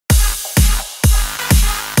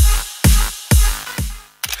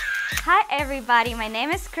Hi everybody, my name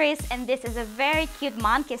is Chris and this is a very cute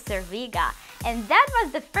monkey Cerviga. And that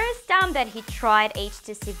was the first time that he tried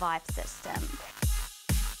HTC Vive system.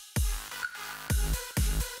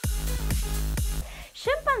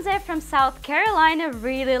 Chimpanzee from South Carolina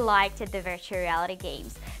really liked the virtual reality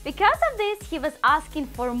games. Because of this, he was asking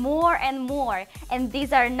for more and more. And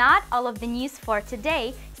these are not all of the news for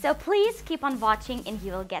today, so please keep on watching and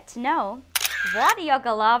you will get to know what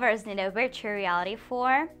yoga lovers need a virtual reality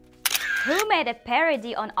for, who made a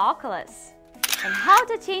parody on Oculus, and how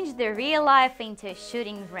to change the real life into a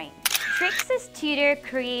shooting range. Trixi's tutor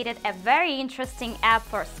created a very interesting app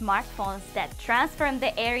for smartphones that transform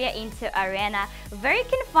the area into arena where you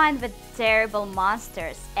can find with terrible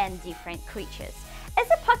monsters and different creatures. As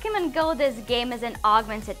a Pokemon Go, this game is an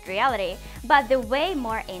augmented reality, but the way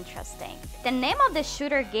more interesting. The name of the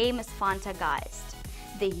shooter game is Phantogeist.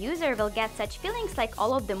 The user will get such feelings like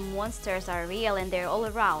all of the monsters are real and they're all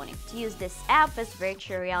around to use this app with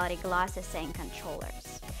virtual reality glasses and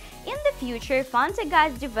controllers. In the future,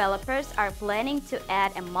 Phantogeist developers are planning to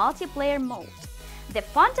add a multiplayer mode. The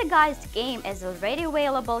Phantogeist game is already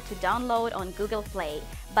available to download on Google Play,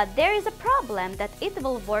 but there is a problem that it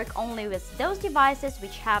will work only with those devices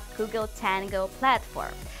which have Google Tango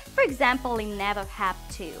platform, for example Lenovo Hub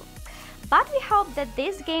 2. But we hope that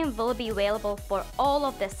this game will be available for all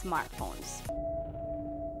of the smartphones.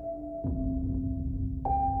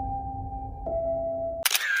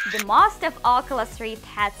 The most of Oculus Rift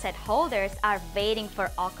headset holders are waiting for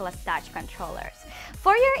Oculus Touch controllers.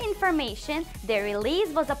 For your information, the release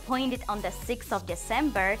was appointed on the 6th of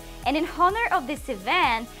December, and in honor of this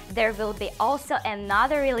event, there will be also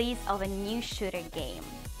another release of a new shooter game.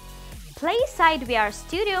 PlaySide VR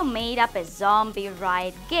Studio made up a zombie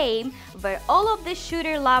ride game where all of the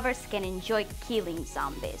shooter lovers can enjoy killing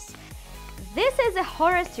zombies. This is a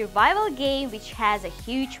horror survival game which has a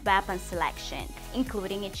huge weapon selection,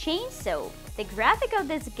 including a chainsaw. The graphic of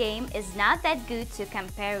this game is not that good to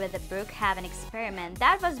compare with the Brookhaven experiment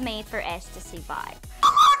that was made for HTC Vive.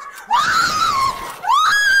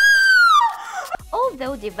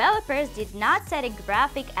 Although developers did not set a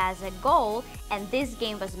graphic as a goal, and this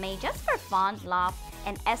game was made just for fun, love,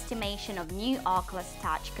 and estimation of new Oculus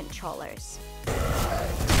Touch controllers.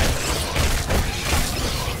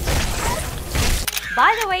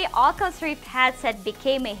 By the way, Oculus Rift headset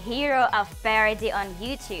became a hero of parody on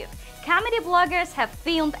YouTube. Comedy bloggers have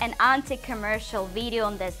filmed an anti-commercial video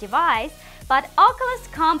on this device, but Oculus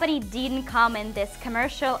company didn't comment this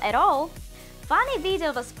commercial at all. Funny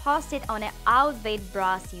video was posted on an Outweighed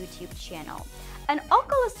Bros YouTube channel. An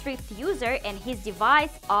Oculus Rift user and his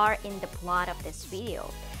device are in the plot of this video.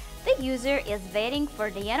 The user is waiting for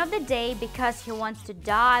the end of the day because he wants to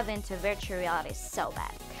dive into virtual reality so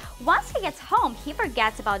bad. Once he gets home, he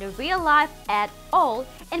forgets about the real life at all,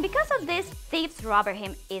 and because of this, thieves rob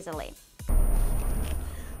him easily.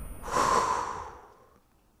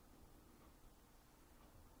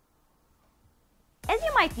 As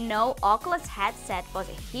you might know, Oculus headset was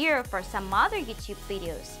a hero for some other YouTube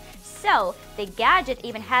videos. So, the Gadget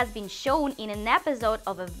even has been shown in an episode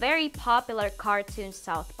of a very popular cartoon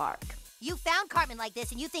South Park. You found Cartman like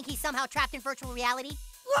this and you think he's somehow trapped in virtual reality?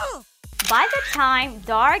 Whoa! By the time,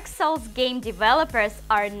 Dark Souls game developers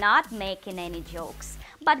are not making any jokes,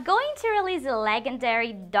 but going to release a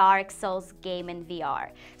legendary Dark Souls game in VR.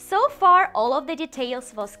 So far, all of the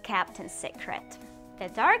details was kept in secret. The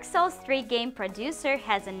Dark Souls 3 game producer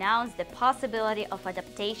has announced the possibility of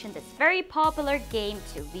adaptation this very popular game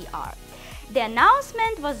to VR. The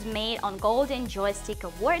announcement was made on Golden Joystick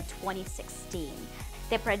Award 2016.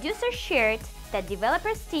 The producer shared that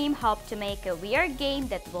developers' team hope to make a VR game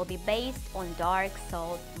that will be based on Dark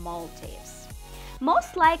Souls motifs.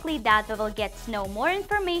 Most likely that we will get to know more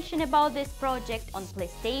information about this project on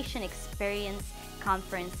PlayStation Experience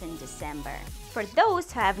conference in December. For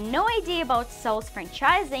those who have no idea about Souls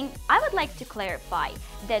franchising, I would like to clarify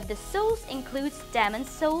that the Souls includes Demon's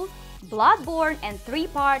Souls, Bloodborne, and 3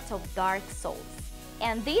 parts of Dark Souls.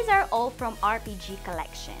 And these are all from RPG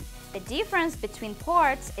collection. The difference between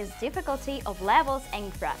parts is difficulty of levels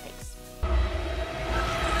and graphics.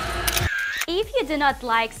 If you do not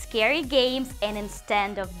like scary games and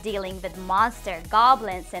instead of dealing with monsters,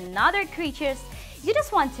 goblins, and other creatures, you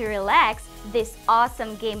just want to relax, this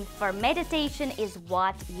awesome game for meditation is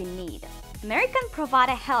what you need. American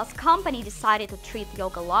Pravada Health Company decided to treat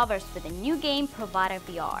yoga lovers with a new game, Pravada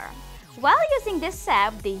VR. While using this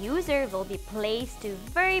app, the user will be placed to a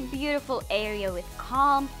very beautiful area with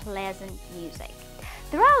calm, pleasant music.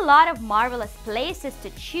 There are a lot of marvelous places to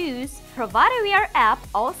choose. Pravada VR app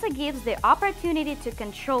also gives the opportunity to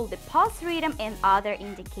control the pulse rhythm and other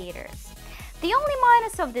indicators. The only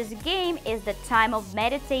minus of this game is the time of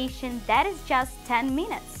meditation that is just 10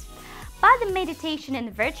 minutes. But the meditation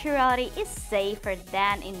in virtual reality is safer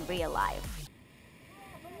than in real life.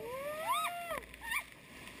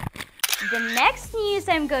 The next news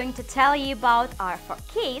I'm going to tell you about are for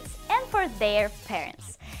kids and for their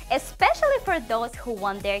parents, especially for those who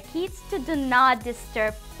want their kids to do not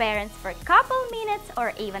disturb parents for a couple minutes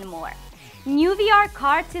or even more. New VR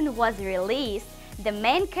cartoon was released. The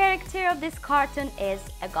main character of this cartoon is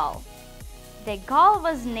a gull. The gull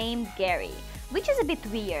was named Gary, which is a bit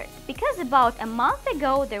weird because about a month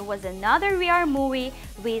ago there was another VR movie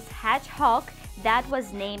with Hedgehog that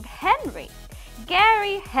was named Henry.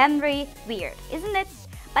 Gary, Henry, weird, isn't it?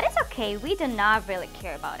 But it's okay, we do not really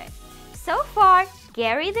care about it. So far,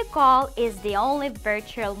 Gary the Gull is the only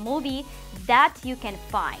virtual movie that you can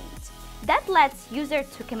find that lets users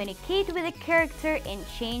to communicate with the character and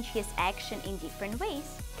change his action in different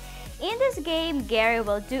ways. In this game, Gary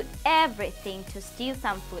will do everything to steal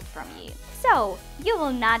some food from you, so you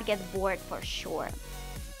will not get bored for sure.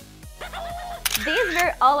 These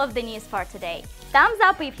were all of the news for today. Thumbs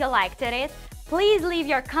up if you liked it. Please leave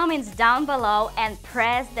your comments down below and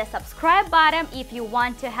press the subscribe button if you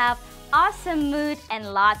want to have awesome mood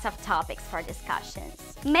and lots of topics for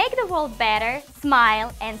discussions. Make the world better,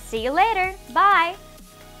 smile, and see you later. Bye!